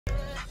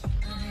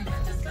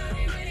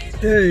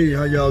Hey,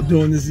 how y'all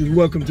doing? This is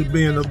welcome to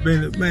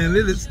Benn'IT. Man,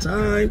 it is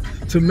time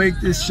to make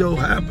this show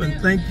happen.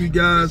 Thank you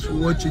guys for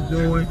what you're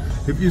doing.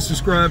 If you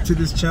subscribe to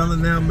this channel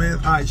now, man,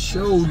 I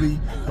surely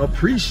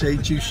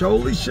appreciate you.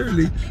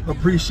 Surely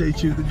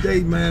appreciate you. Today,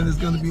 man, is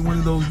going to be one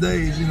of those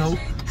days, you know,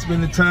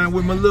 spending time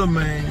with my little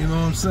man, you know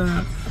what I'm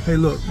saying? Hey,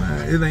 look,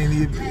 man, it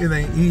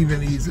ain't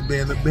even easy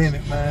being a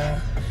Bennett,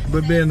 man.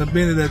 But being a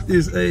Bennett at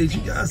this age,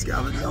 you guys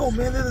gotta know,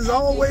 man, it is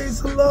always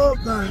a love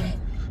thing.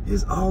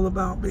 It's all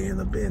about being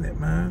a Bennett,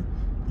 man.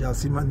 Y'all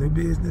see my new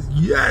business?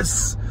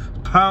 Yes!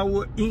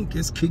 Power Inc.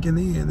 is kicking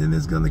in and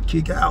it's gonna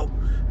kick out.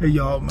 Hey,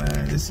 y'all,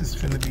 man, this is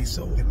finna be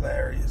so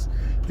hilarious.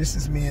 This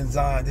is me and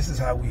Zion. This is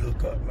how we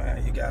hook up,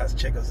 man. You guys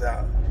check us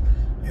out.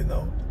 You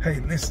know, hey,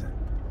 listen.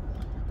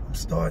 I'm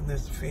starting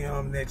this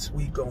film next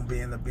week on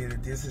being a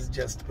Bennett. This is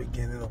just the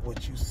beginning of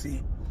what you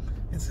see.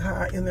 It's how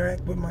I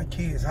interact with my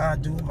kids, how I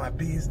do my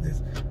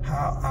business,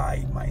 how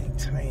I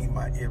maintain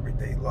my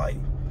everyday life.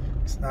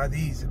 It's not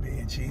easy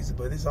being cheesy,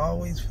 but it's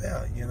always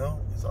fair, you know?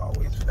 It's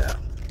always fair.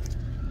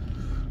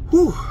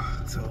 Whew.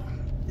 So,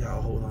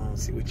 y'all hold on,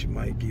 see what you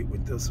might get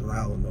with this one.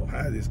 I don't know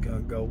how this gonna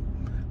go.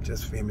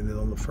 Just filming it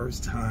on the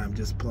first time,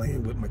 just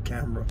playing with my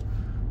camera.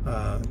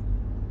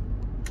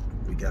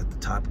 We got the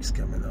topics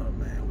coming up,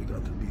 man. We're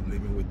gonna be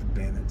living with the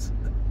Bennetts.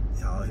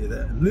 Y'all hear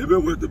that?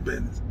 Living with the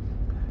Bennetts.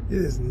 It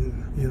is,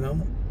 you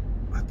know,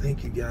 I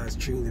thank you guys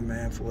truly,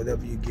 man, for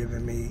whatever you're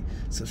giving me,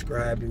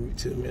 subscribing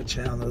to my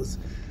channels,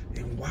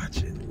 and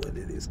watching what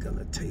it is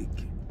gonna take.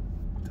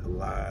 The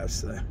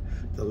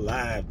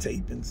live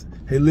tapings.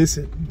 Hey,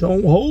 listen,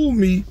 don't hold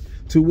me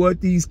to what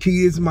these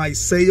kids might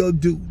say or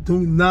do. Do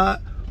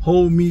not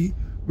hold me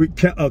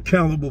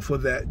accountable for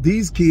that.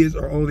 These kids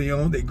are on their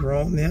own. They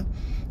grown now.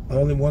 The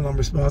only one I'm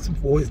responsible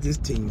for is this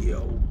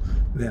 10-year-old.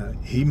 Now,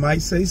 he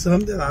might say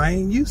something that I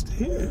ain't used to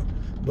hearing,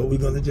 but we're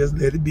gonna just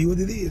let it be what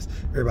it is.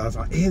 Everybody's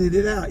gonna edit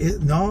it out.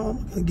 No,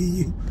 I'm gonna give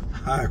you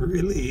how it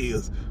really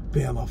is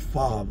being a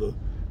father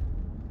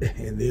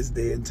in this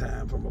day and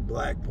time from a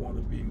black point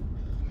of view.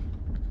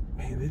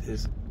 Man, it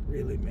is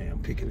really, man,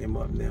 I'm picking him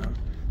up now.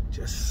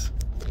 Just,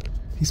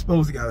 he's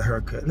supposed to got a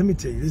haircut. Let me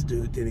tell you, this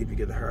dude didn't even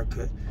get a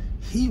haircut.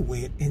 He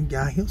went and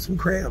got him some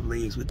crab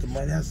legs with the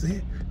money I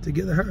sent to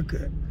get a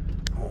haircut.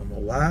 I don't know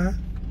why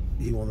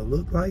he want to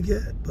look like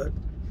that, but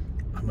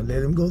I'm gonna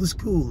let him go to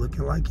school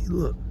looking like he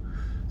looked,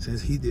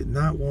 since he did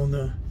not want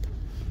to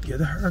get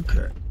a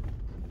haircut.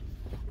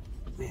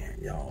 Man,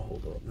 y'all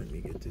hold up, let me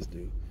get this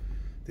dude.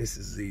 This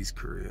is Z's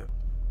crib,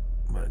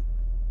 but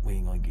we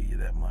ain't gonna give you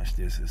that much.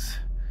 This is,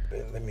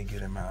 let me get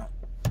him out.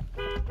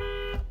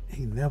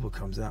 He never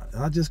comes out.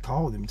 And I just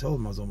called him, told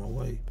him I was on my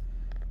way.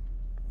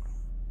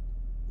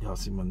 Y'all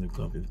see my new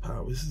company,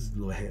 Power. This is the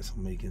little hats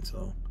I'm making,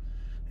 so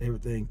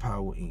everything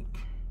Power Inc.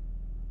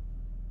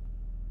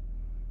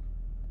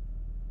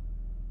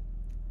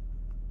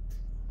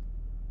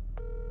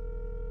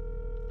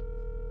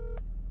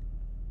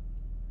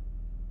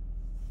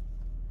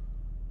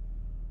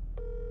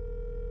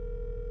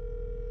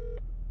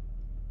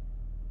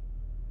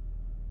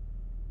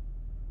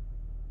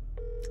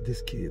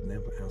 This kid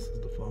never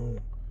answers the phone.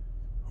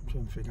 I'm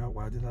trying to figure out,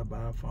 why did I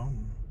buy a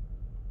phone?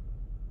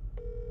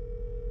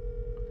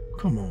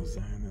 Come on,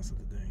 Zion, answer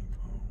the dang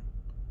phone.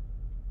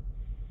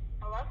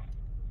 Hello?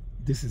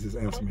 This is his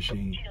answer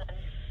machine.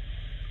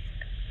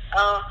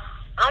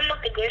 I'm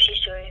at the grocery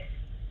store.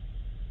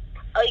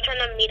 Oh, you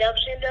trying to meet up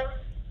soon, though?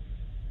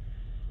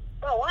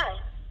 Oh, why?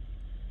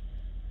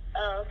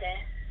 Oh,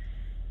 okay.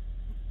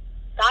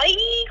 Sorry,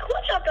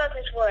 what's up about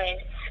this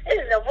word? This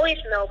is a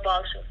voicemail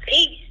box of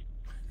peace.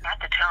 Not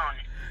the tone.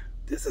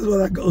 This is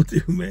what I go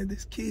through, man.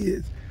 These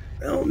kids,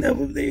 they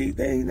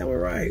ain't never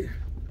right.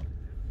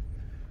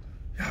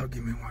 Y'all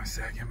give me 1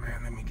 second,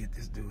 man. Let me get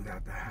this dude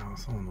out the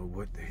house. I don't know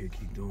what the heck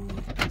he doing.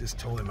 I just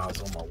told him I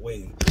was on my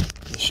way.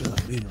 He should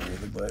have been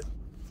ready, but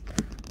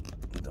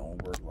it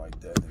don't work like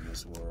that in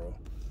this world.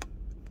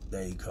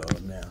 There he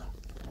comes now.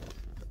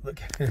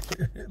 Look,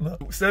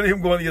 look. Instead of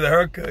him going to get a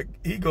haircut,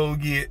 he go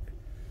get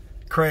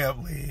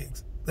crab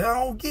legs. I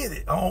don't get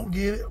it. I don't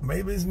get it.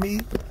 Maybe it's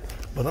me.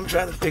 But I'm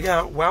trying to figure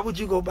out, why would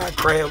you go buy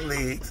crab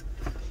legs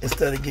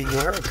instead of getting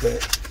your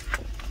haircut?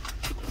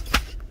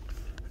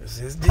 That's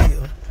his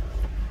deal.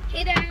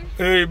 Hey, Dad.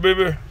 Hey,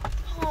 baby.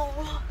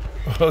 Oh.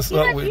 What's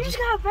up with you? You just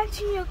got back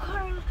to your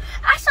car.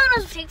 I saw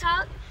those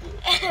TikTok.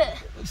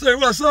 Say,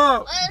 what's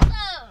up? What's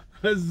up?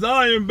 That's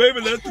Zion,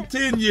 baby. That's the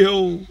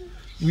 10-year-old.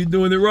 We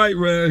doing it right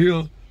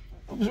here.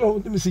 What's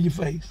wrong? Let me see your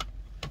face.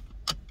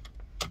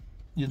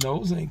 Your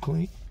nose ain't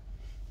clean.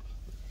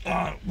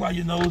 Why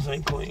your nose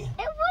ain't clean?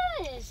 It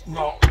was.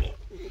 No. It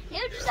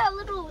was just that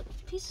little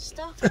piece of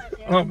stuff right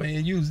there. Oh,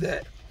 man, use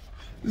that.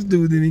 This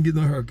dude didn't even get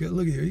no haircut.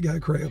 Look at here. He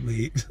got crab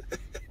legs.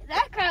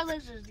 That crab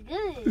legs was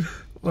good.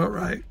 All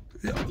right.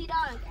 Yeah. $50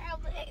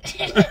 crab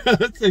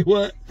legs. Say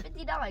what?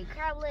 $50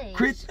 crab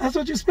legs. That's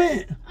what you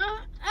spent?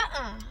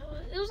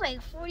 It was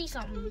like 40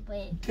 something,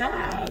 but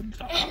God,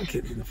 I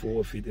can't even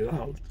afford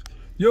 $50.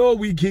 Yo,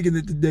 we kicking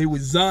it today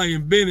with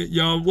Zion Bennett,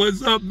 y'all.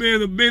 What's up,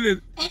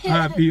 Bennett?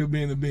 How I feel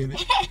being a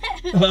Bennett?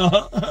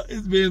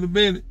 It's being a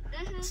Bennett.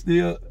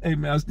 Still, hey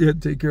man, I still have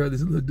to take care of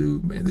this little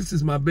dude, man. This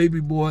is my baby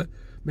boy.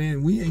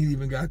 Man, we ain't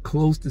even got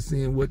close to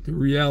seeing what the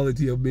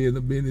reality of being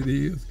a Bennett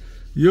is.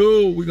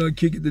 Yo, we're gonna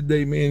kick it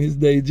today, man. His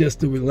day just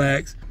to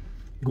relax.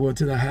 Going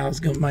to the house,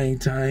 gonna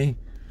maintain.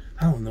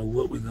 I don't know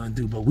what we're gonna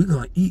do, but we're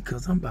gonna eat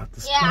because I'm about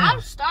to starve. Yeah,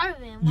 I'm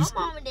starving. My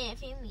mama didn't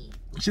feed me.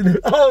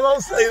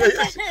 Don't say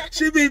that.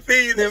 She be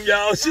feeding him,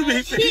 y'all. She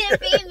be feeding him. She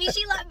didn't feed me.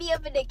 She locked me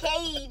up in the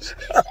cage.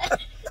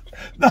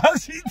 No,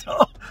 she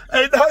don't.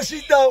 Hey, no,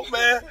 she don't,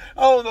 man.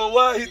 I don't know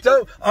why he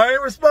told. I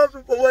ain't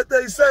responsible for what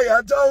they say.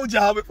 I told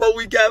y'all before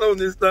we got on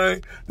this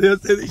thing.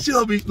 She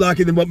don't be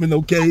locking him up in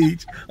no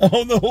cage. I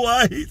don't know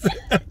why he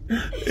said.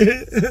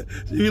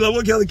 She be like,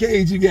 what kind of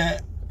cage you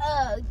got?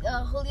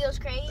 Julio's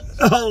cage.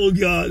 Oh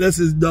God, that's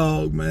his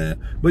dog, man.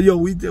 But yo,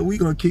 we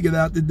gonna kick it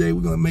out today.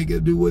 We're gonna make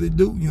it do what it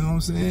do. You know what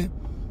I'm saying?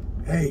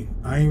 Hey,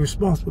 I ain't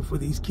responsible for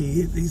these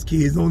kids. These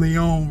kids on their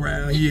own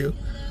around here.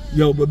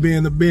 Yo, but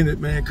being a Bennett,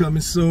 man,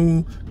 coming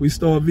soon. We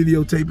start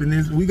videotaping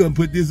this. We gonna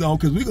put this on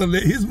because we gonna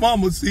let his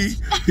mama see.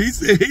 He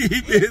said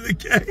he been in the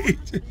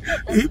cage.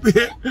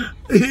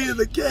 He in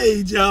the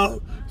cage,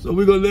 y'all. So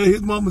we gonna let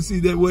his mama see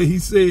that way he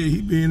said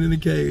he been in the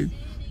cage.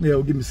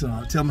 Yo, give me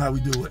some. Tell them how we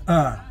do it.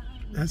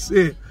 That's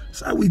it. That's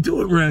how we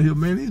do it around here,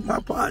 man. These my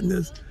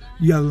partners.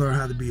 You gotta learn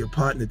how to be a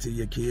partner to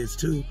your kids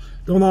too.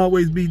 Don't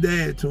always be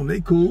dad to them.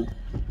 They cool.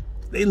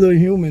 They little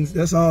humans.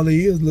 That's all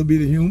they is, a little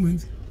bit of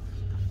humans.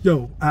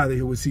 Yo, out of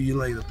here. We'll see you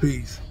later.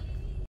 Peace.